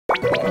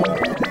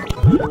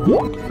Okay,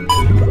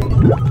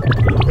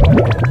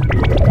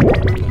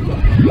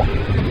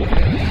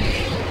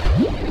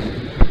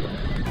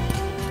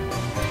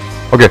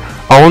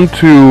 I want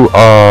to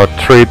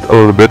trade a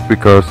little bit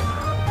because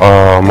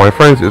my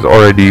friends is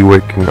already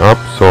waking up,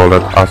 so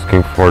let's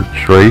asking for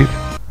trade.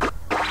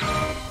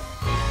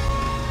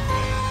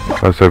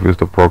 Let's service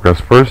the progress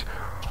first.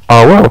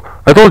 Well,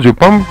 I told you,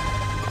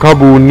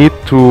 Pumpkaboo need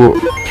to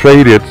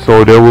trade it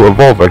so they will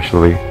evolve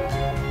actually.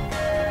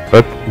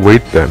 Let's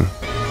wait then.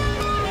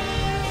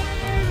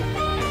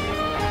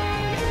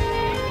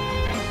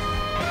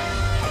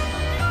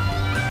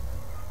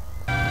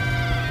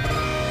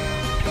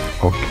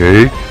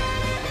 Okay,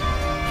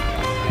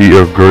 he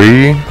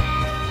agree.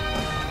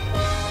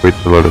 Wait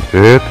a little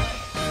bit.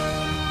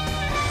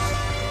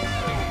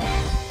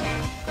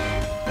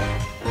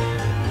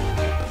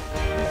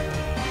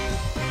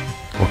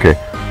 Okay,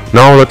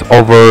 now let's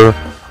over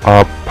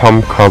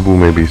Pumpkaboo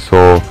maybe,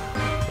 so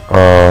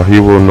he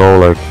will know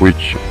like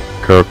which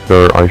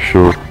character I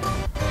should.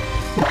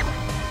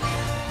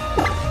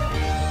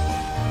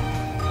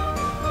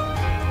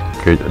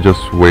 Okay,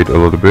 just wait a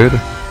little bit.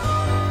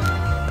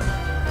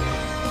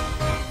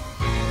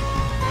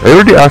 I'm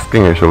already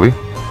asking actually.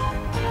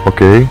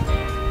 Okay.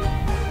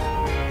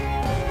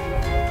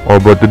 Oh,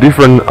 but the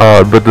different,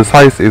 but the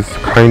size is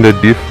kinda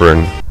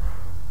different.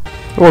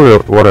 Well,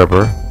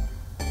 whatever.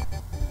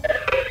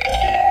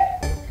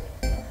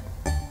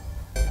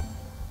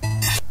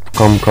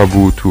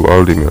 Pumpkaboo to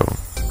AldiMil.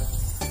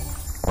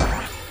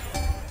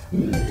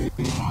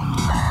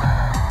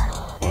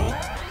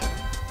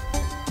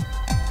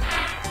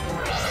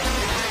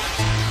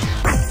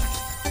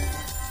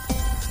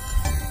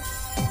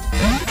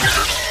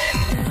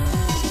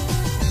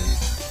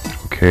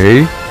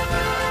 Okay,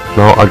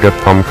 now I get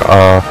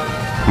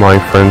my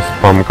friend's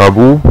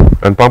Pumpkaboo,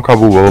 and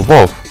Pumpkaboo will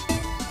evolve.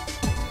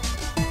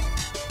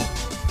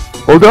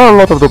 Well, there are a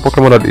lot of the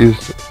Pokemon that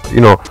is,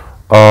 you know,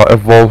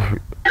 evolve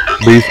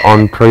based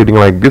on trading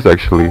like this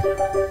actually.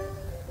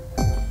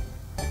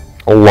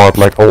 A lot,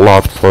 like a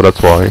lot, so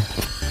that's why.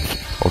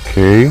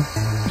 Okay,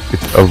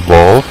 it's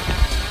evolved.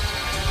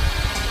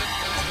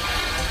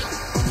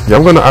 Yeah,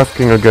 I'm gonna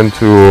asking again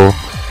to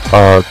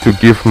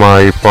give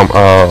my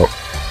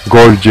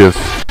Gorgeous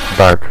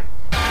back.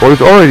 Well,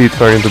 it's already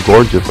turned into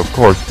Gorgeous, of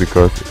course,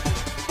 because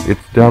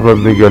it's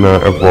definitely gonna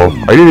evolve.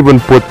 I didn't even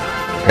put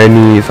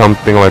any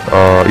something like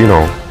you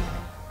know,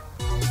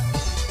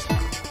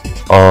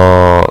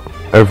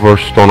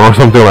 Everstone or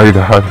something like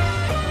that.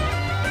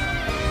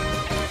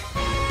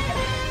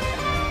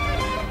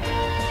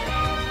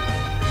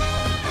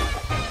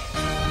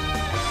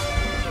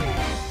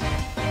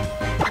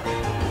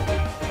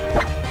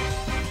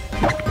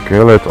 Okay,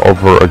 let's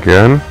over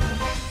again.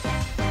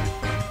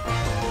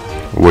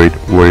 Wait.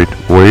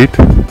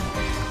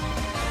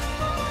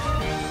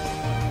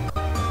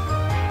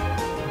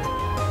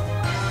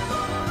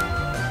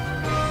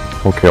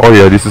 Okay, oh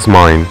yeah, this is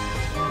mine.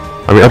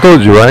 I mean, I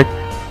told you, right?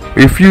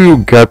 If you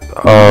get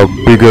a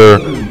bigger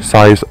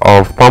size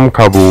of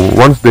Pumpkaboo,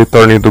 once they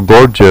turn into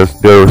Gorgeous,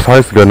 their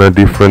size gonna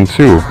different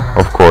too,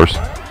 of course.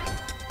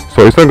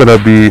 So it's not gonna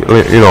be,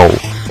 you know,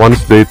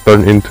 once they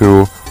turn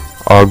into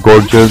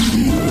Gorgeous,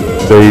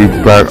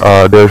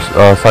 their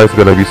size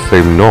gonna be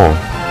same. No.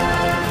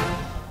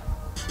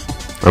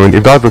 I mean,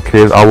 if that's the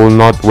case, I will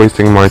not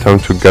wasting my time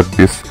to get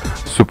this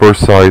super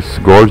size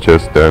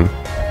Gorgeous then.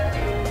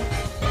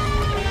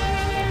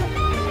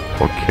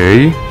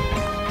 Okay,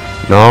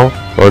 now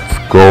let's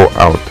go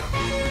out.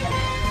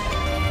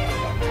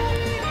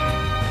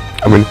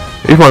 I mean,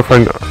 if my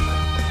friend...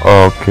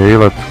 Okay,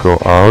 let's go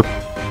out.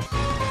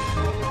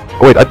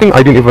 Wait, I think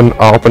I didn't even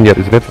open yet,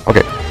 isn't it?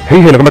 Okay.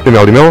 Hey, welcome back to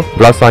AldiMil.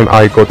 Last time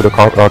I go to the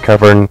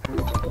cavern,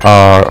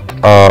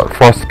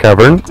 Frost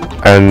Cavern,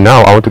 and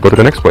now I want to go to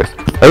the next place.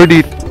 I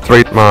already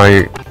trade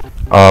my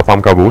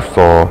Pumpkaboo,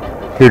 so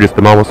here is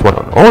the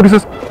Mawoswine. Oh, this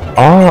is...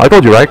 I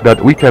told you, right,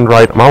 that we can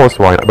ride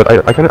Mawoswine, but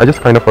I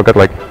just kind of forgot,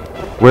 like,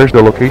 where's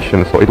the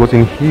location, so it was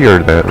in here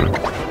then.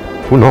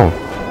 Oh no.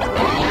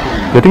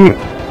 I think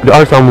there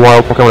are some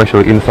wild Pokemon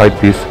actually inside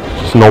this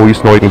snowy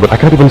thing, but I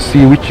can't even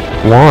see which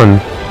one.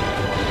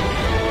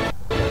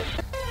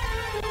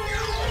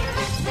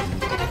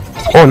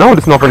 Oh, now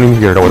there's nothing in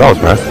here. Oh, that was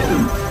fast.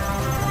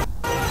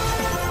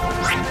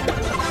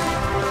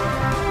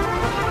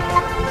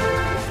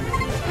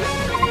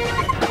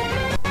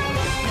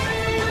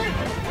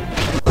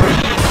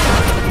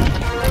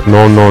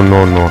 No.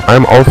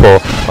 I'm also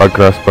a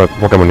grass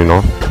Pokemon, you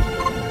know.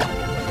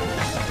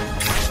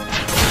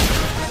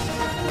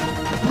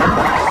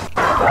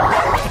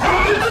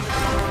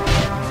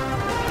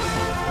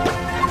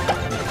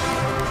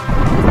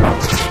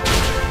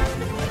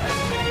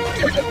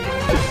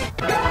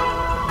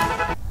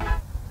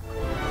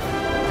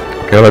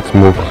 Okay, let's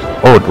move.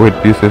 Oh, wait,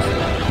 this is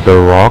the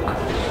rock.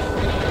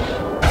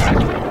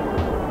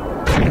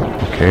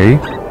 Okay.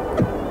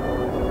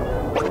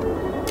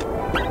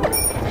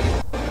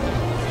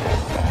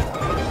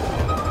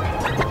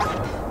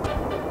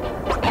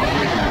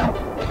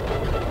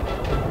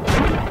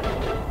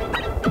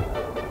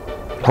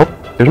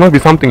 There must be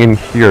something in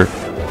here.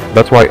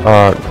 That's why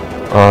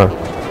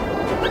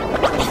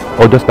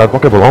oh, just that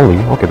Pokeball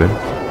only. Okay then.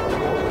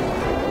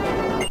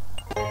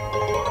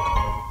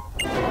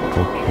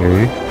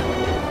 Okay.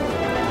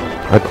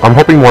 I'm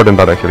hoping more than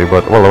that actually,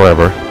 but well,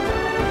 whatever.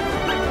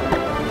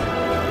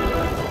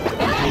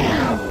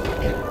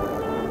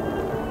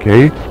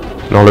 Okay.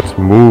 Now let's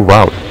move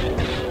out.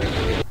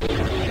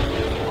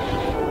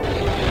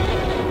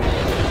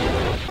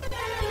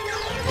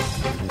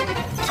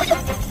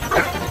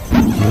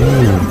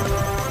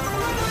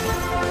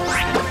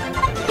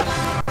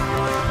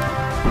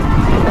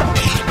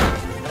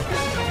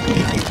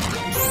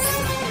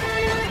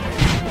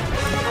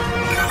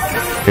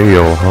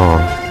 Fail, huh?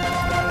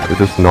 This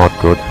is not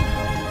good.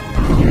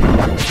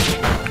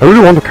 I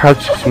really want to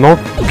catch Snow.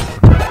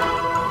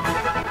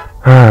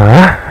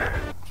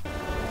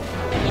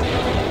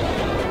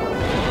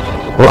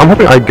 Well, I'm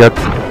hoping I get...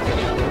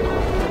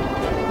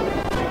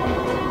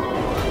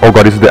 Oh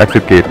god, this is the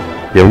exit gate.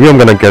 Yeah, maybe I'm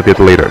gonna get it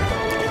later.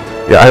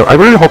 Yeah, I'm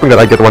really hoping that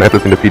I get one at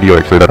least in the video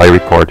actually that I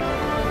record.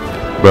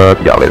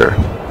 But yeah, later.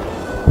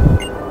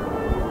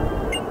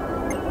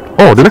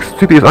 Oh, the next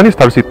city is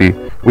Anistar City,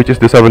 which is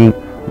the 7th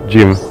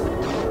gym.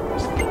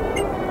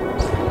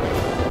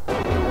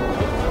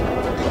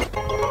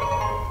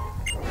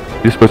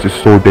 This place is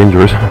so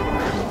dangerous.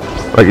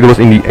 Like it was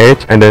in the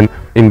edge and then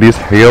in this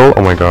hail.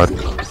 Oh my god.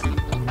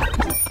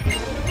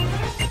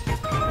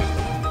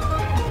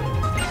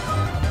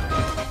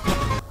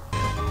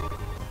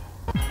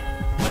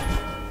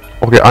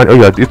 Okay, oh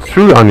yeah, it's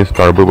truly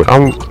Anistar, but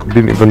I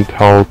didn't even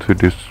tell to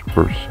this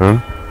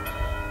person.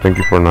 Thank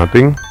you for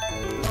nothing.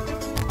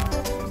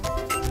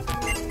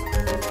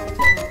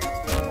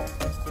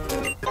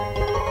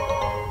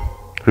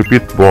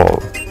 Repeat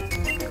ball.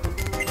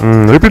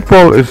 Repeat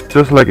ball is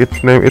just like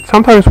its name. It's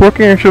sometimes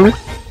working actually.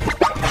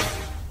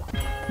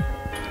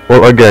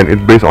 Well, again,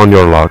 it's based on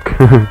your luck.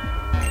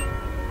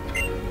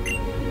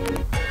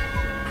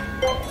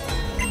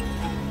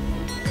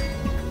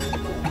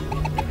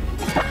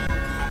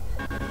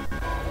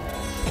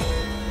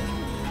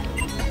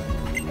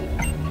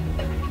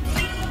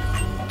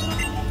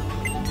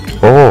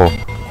 Oh,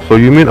 so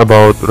you mean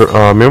about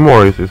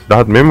memories? Is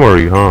that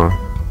memory, huh?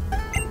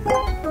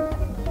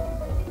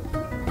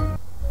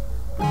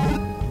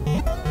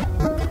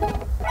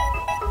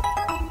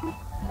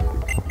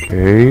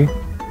 Okay.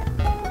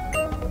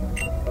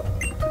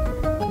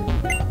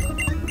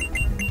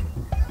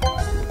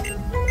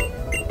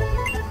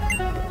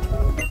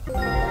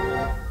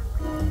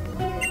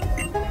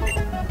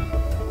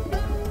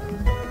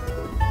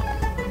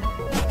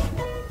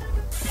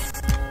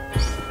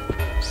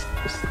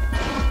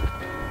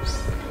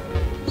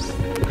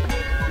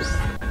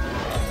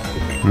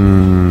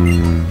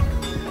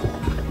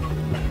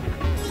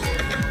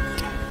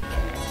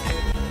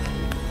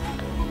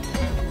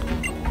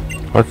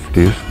 What's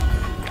this?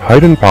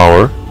 Hidden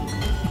power.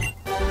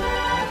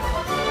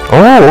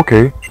 Oh,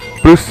 okay.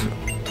 Plus,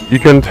 you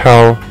can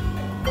tell.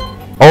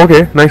 Oh,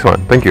 okay, nice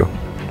one. Thank you.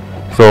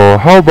 So,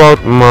 how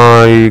about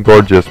my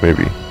gorgeous,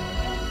 maybe?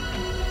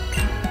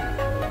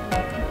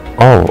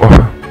 Oh,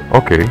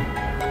 okay.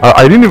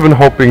 I didn't even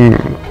hoping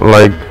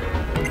like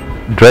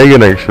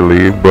dragon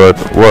actually, but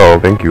well,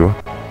 thank you.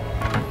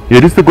 Yeah,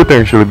 this is a good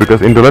thing actually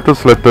because in the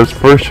latest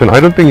version, I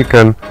don't think you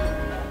can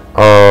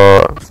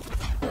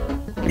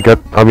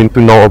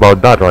to know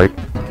about that, right?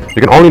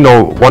 You can only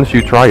know once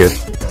you try it.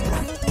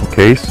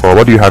 Okay, so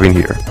what do you have in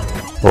here?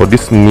 Oh,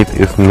 this meat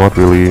is not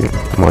really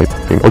my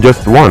thing. Oh,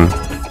 just one.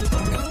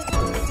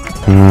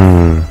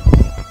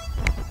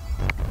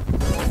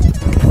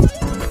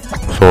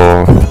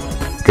 So,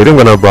 okay, I'm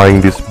gonna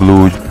buying this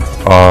blue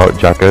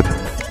jacket.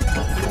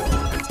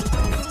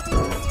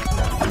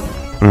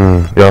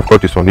 Yeah, of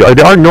course this one. Yeah,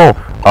 there are no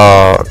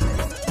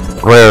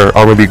rare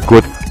or maybe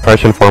good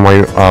fashion for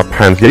my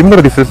pants. Yeah, even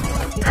though this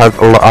has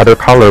a lot other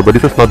color, but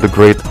this is not the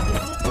great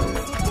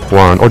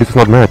one. Oh, this is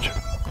not match.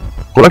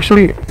 Well,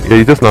 actually, yeah,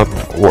 it's just not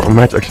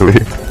match actually.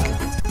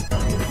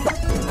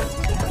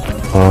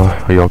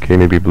 Yeah, okay,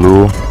 maybe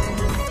blue.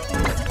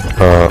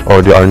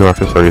 Oh, there are no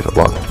accessories a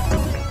lot.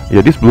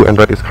 Yeah, this blue and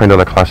red is kind of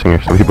like clashing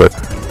actually, but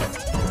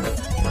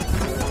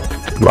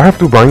do I have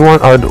to buy one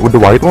with the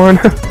white one?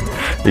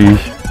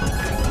 Eesh.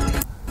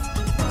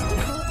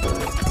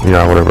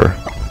 Yeah, whatever.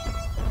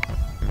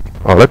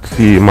 Let's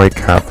see my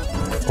cap.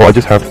 Oh, I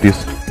just have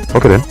this.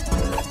 Okay then.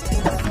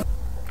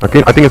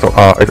 Okay, I think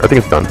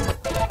it's done.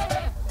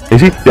 You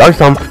see, there are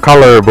some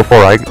color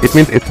before, right? It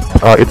means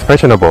it's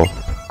fashionable.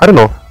 I don't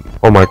know.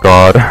 Oh my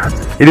god,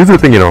 it is the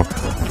thing, you know.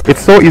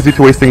 It's so easy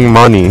to wasting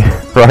money,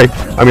 right?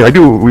 I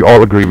mean, we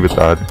all agree with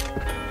that.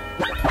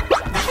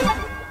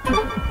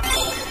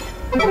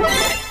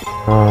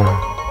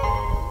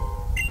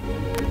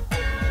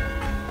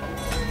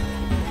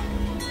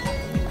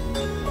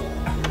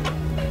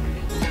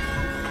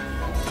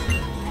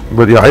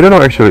 But yeah, I don't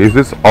know actually, is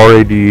this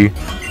already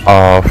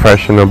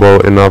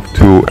fashionable enough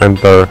to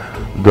enter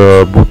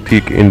the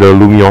boutique in the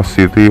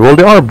Luminosity? Well,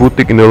 there are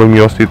boutique in the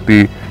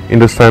Luminosity in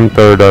the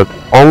center that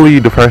only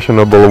the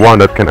fashionable one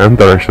that can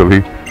enter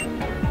actually.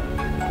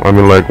 I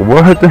mean, like,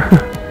 what?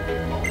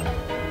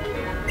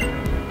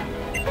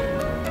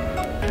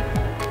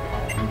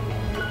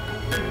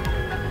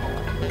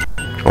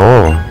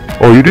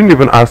 Oh, you didn't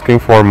even asking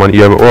for money.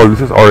 Yeah, well,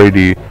 this is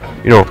already,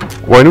 you know,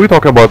 when we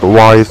talk about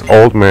wise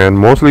old man,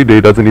 mostly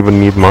they doesn't even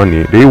need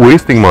money. They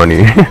wasting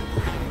money.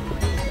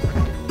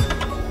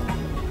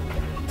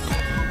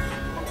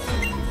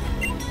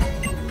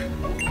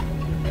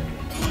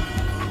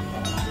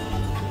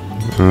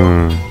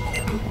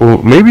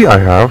 Well, maybe I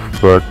have,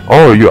 but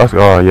oh, you ask.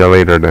 Oh, yeah,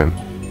 later then.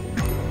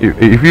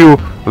 If you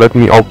let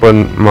me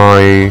open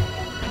my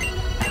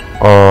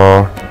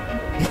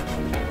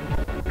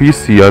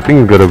PC, I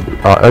think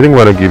I'm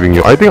gonna giving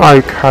you. I think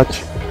I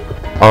catch.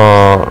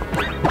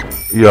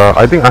 Yeah,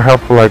 I think I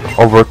have like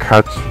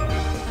overcatch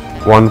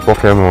one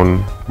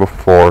Pokemon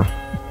before.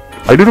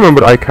 I do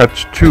remember I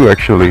catch 2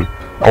 actually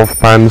of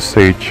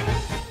Pansage.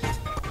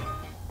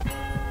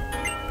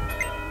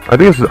 I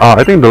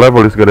think the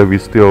level is gonna be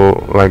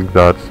still like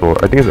that, so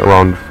I think it's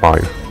around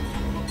 5.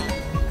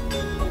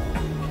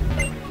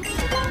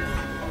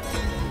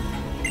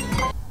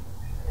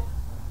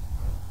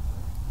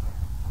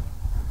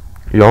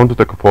 Yeah, I want to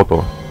take a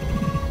photo.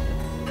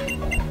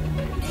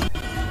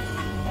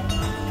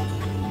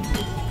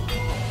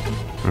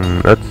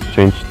 Let's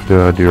change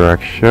the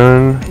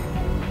direction.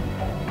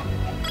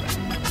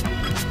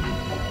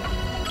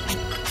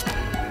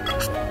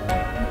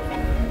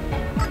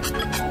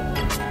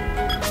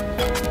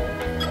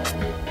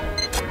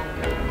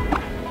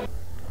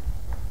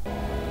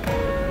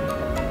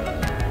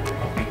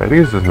 I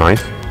think this is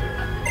nice.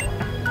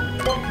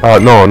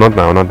 No, not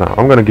now, not now.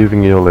 I'm gonna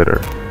giving you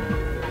later.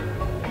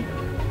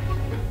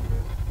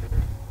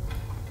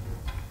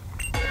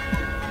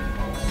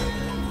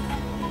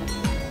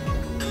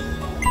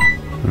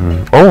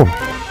 Oh!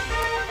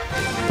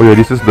 Oh yeah,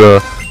 this is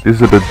the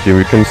gym.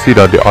 You can see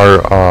that they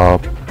are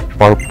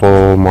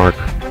purple mark.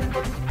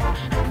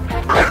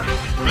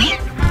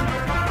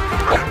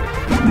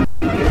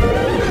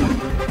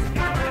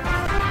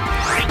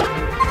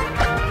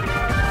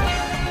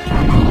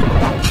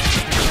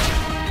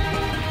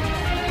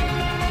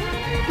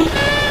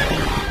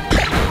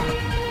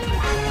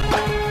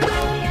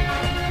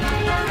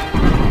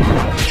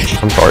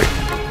 I'm sorry.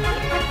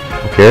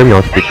 Okay, I'm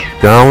gonna stick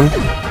down.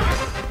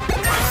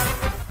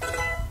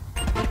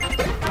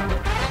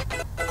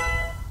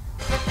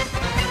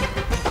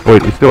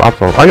 Wait, it's still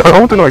Absol. I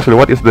want to know actually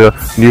what is the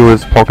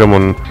newest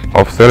Pokemon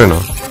of Serena.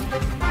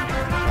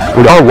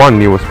 Well, there are one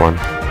newest one.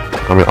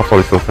 I mean, Absol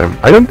is still same.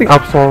 I don't think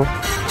Absol.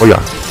 Oh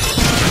yeah,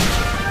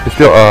 it's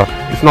still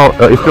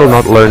it's still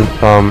not learned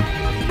some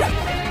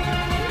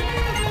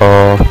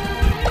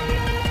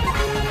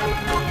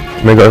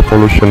Mega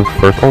Evolution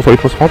first. Also,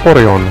 it was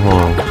Vaporeon.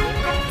 Huh.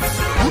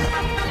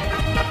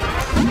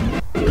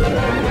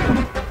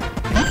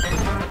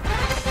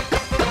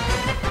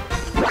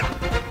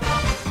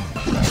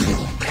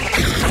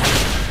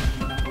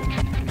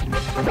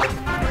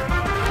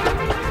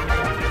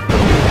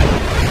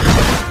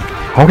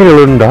 How can you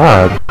learn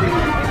that?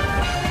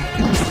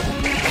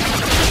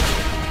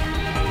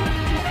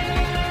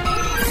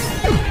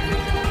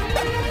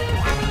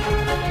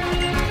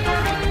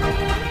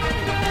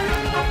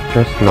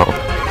 Just no.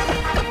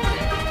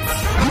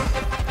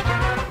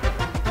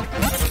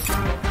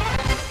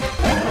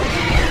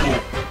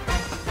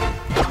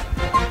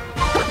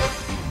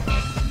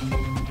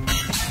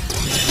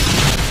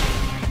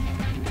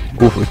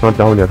 Oof, it's not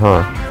down yet,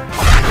 huh?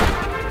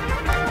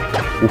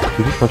 Oof,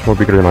 this is much more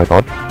bigger than I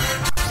thought.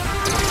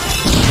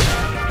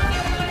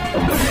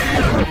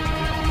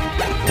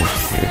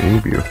 Okay,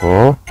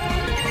 beautiful.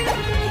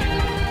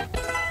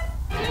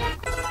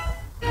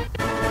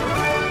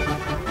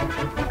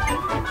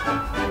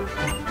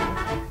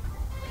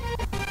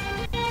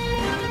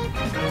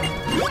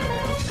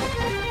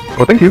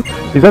 Oh, thank you.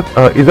 Is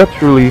that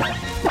truly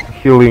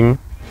healing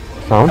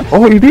sound?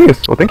 Oh, it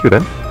is. Oh, thank you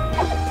then.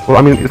 Well,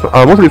 I mean, it's,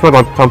 mostly it's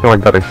not something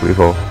like that actually.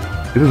 So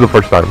this is the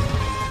first time,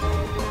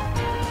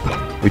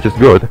 which is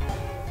good.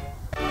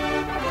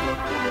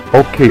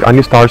 Okay,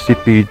 Anistar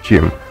City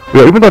Gym.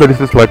 Yeah, even though this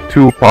is like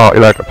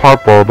like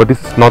purple, but this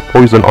is not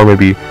poison or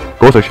maybe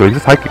ghost actually. This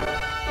is psychic.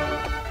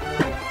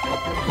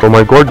 So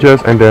my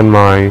Gorgeous and then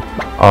my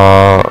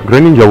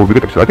Greninja will be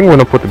good actually. I think I'm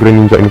gonna put the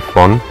Greninja in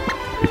front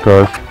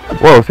because,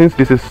 well, since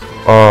this is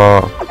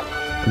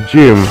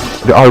gym,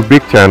 there are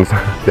big chance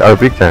that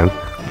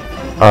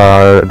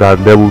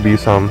there will be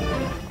some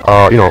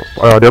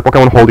their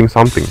Pokemon holding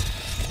something.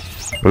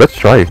 Let's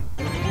try.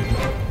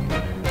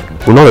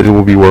 We know that it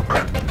will be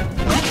work.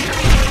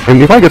 And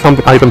if I get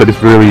something item that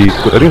is really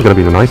good, I think it's gonna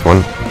be a nice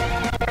one.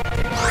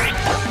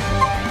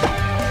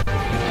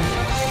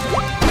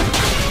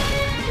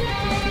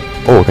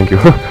 Oh, thank you.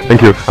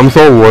 Thank you. I'm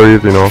so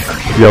worried, you know.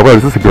 Yeah, well,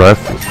 this is grass.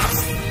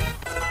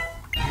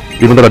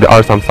 Even though there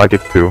are some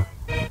psychic too.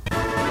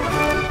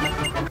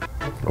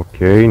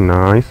 Okay,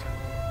 nice.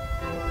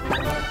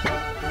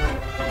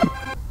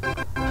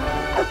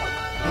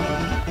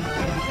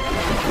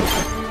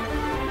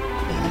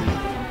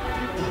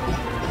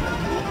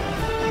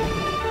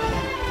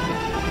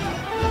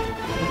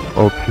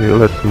 Okay,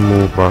 let's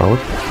move out.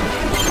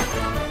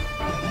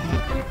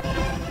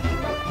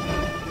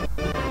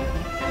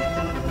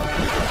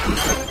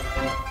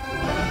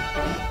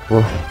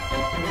 Oh.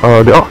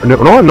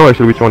 No one knows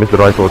actually which one is the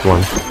right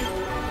one.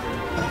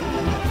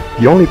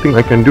 The only thing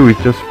I can do is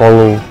just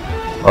follow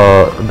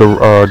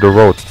the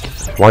road.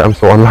 Why I'm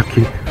so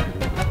unlucky?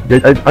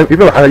 Yeah,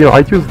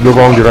 I choose the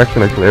wrong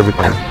direction actually every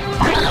time.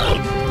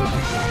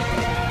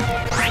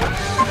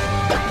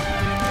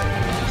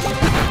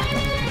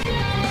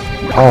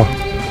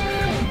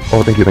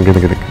 Oh, thank you.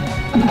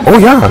 Oh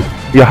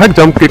yeah, hack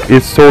jump kick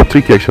is so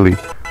tricky actually.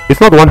 It's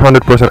not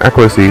 100%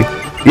 accuracy.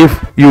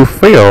 If you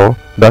fail,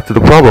 that's the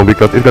problem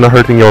because it's gonna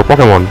hurting your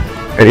Pokemon,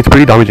 and it's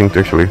pretty damaging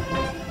actually.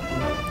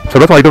 So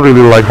that's why I don't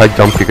really like hack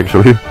jump kick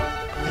actually.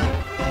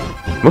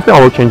 Mostly I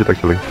will change it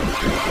actually.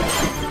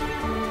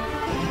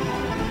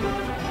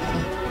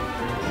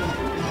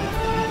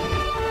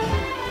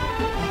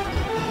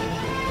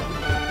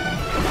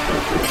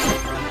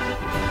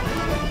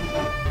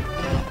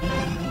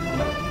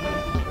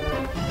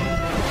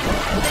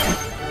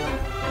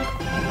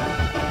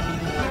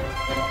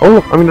 Oh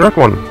look, I'm in the right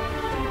one.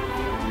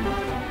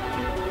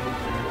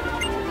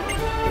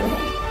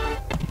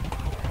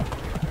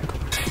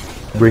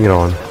 Bring it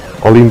on.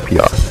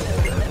 Olympia.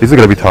 This is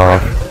gonna be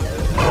tough.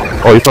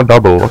 Oh, it's not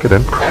double. Okay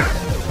then.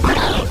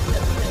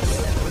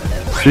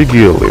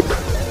 Sigilip.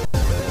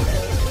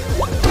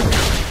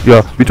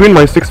 Yeah, between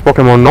my 6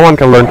 Pokemon, no one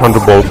can learn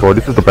Thunderbolt, so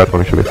this is the bad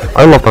one actually.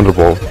 I love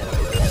Thunderbolt.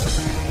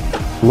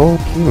 Slow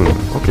King.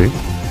 Okay.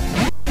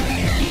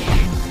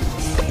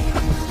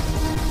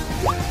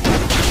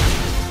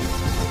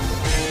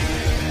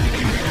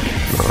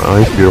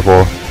 Nice,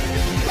 beautiful.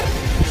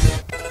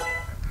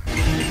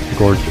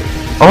 Gorgeous.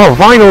 Oh,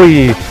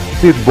 finally!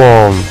 Seed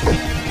Bomb!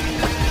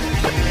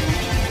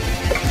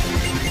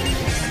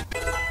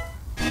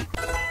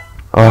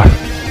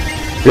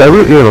 Yeah, I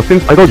really,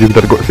 since I told you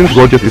that since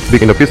Gorgeous is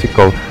big in the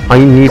physical, I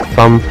need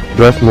some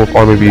dress move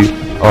or maybe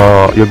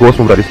your ghost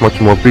move that is much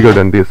more bigger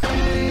than this.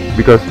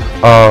 Because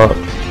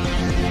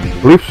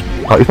Leaf,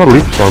 it's not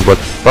Leaf Storm, but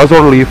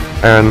Razor Leaf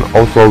and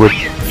also with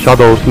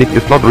Shadow Sneak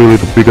is not really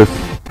the biggest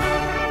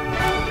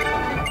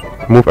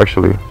move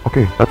actually.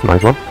 Okay, that's a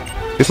nice one.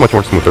 It's much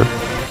more smoother.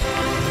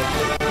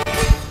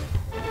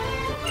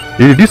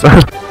 This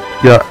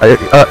yeah,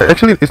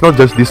 actually it's not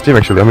just this gym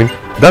actually. I mean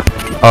that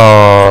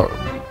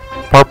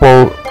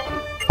purple.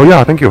 Oh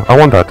yeah, thank you. I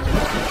want that.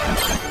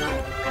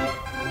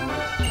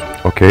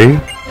 Okay.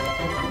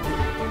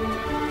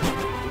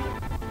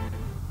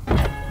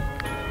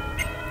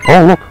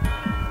 Oh look.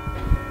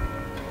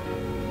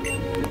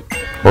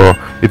 Oh,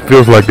 it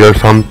feels like there's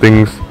some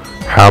things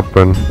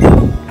happen.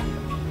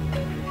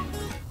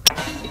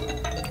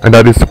 And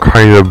that is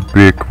kind of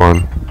big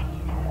one.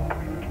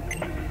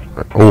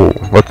 Oh,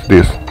 what's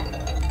this?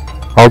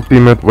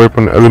 Ultimate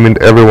weapon,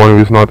 eliminate everyone who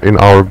is not in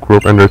our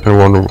group and return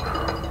one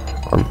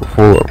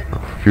full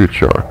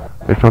future.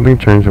 If nothing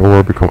changes or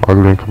will become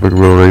ugly and conflict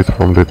will raise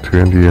from the 2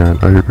 in the end.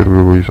 I repeat,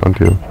 we will use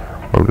until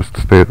of this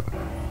state.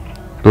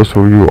 Those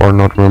of you are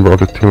not member of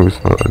the team is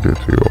not ideal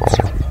to you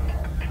all.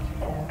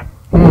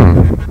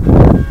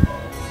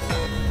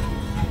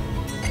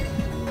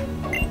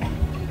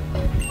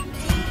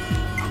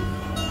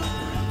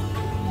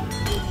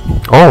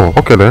 Oh,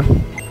 okay then.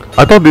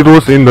 I thought it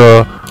was in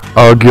the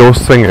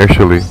Gyoseng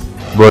actually,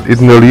 but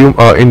in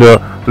the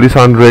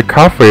Lysandre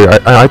Cafe.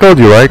 I told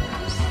you right.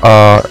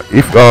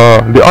 If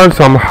there are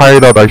some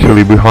hideout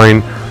actually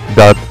behind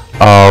that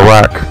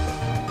rack,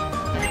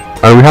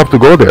 and we have to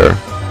go there.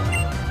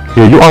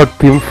 Yeah, you are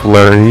Team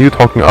Flare, and you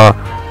talking.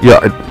 Yeah,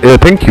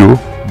 thank you,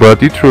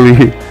 but you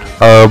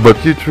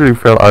truly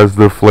fell as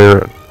the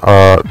Flare,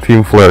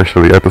 Team Flare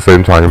actually at the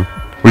same time,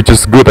 which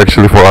is good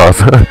actually for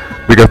us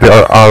because they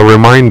are a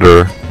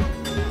reminder.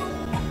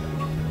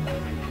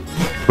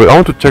 But I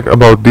want to check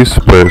about this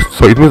place,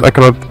 so it means I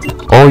cannot.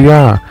 Oh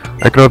yeah,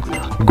 I cannot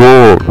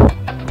go.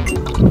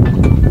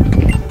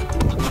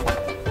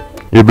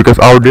 Yeah, because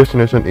our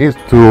destination is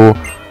to.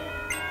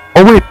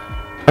 Oh wait,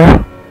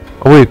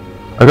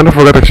 I kind of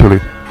forgot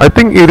actually. I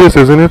think it is,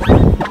 isn't it?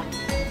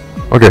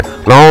 Okay,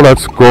 now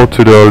let's go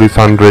to the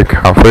Lysandre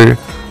Cafe.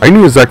 I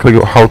knew exactly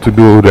how to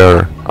do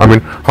there. I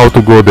mean, how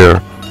to go there.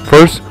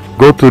 First,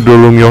 go to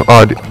Dolungyo.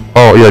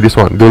 Oh yeah, this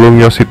one,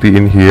 Dolungyo City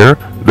in here,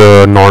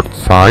 the north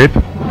side.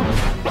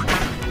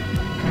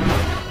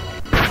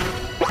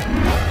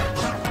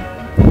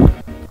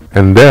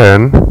 And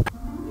then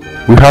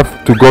we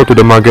have to go to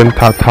the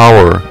Magenta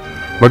Tower.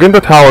 Magenta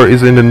Tower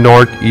is in the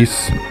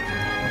northeast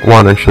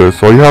one actually,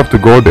 so you have to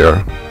go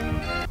there.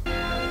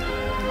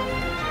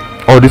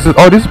 Oh, this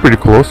is pretty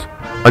close.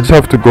 I just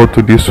have to go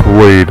to this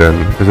way then,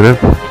 isn't it?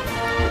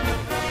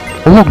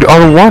 Oh look, the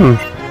other one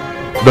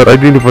that I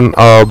didn't even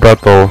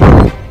battle.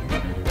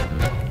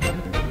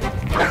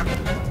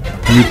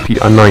 UP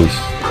nice.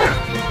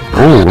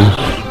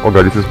 Oh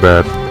god, this is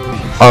bad.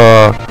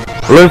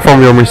 Learn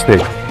from your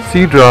mistake.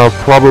 Seadra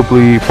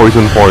probably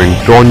poison point.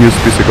 Don't use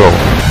physical.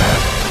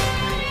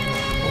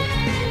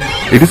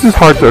 This is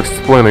hard to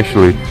explain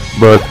actually,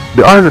 but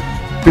there are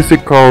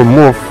physical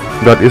move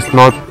that is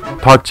not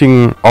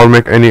touching or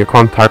make any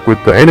contact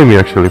with the enemy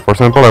actually. For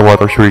example, like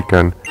Water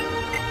Shuriken.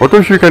 Water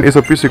Shuriken is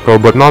a physical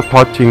but not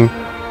touching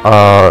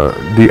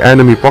the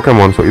enemy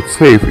Pokemon, so it's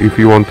safe if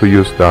you want to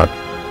use that.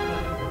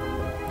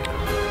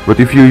 But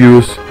if you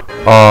use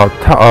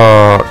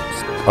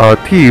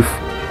Thief,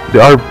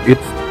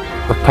 it's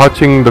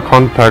touching the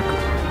contact.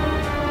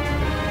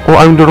 Oh,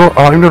 I'm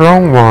the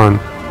wrong one.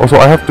 Also,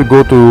 I have to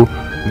go to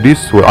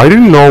this way. I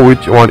didn't know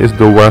which one is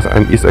the west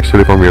and east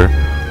actually from here.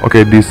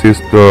 Okay, this is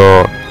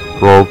the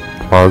Royal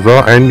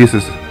Plaza, and this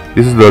is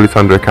the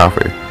Lysandre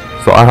Cafe.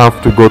 So I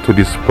have to go to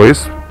this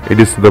place. It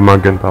is the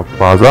Magenta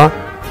Plaza.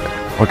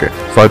 Okay,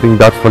 so I think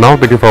that's for now.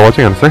 Thank you for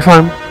watching, and see you next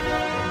time.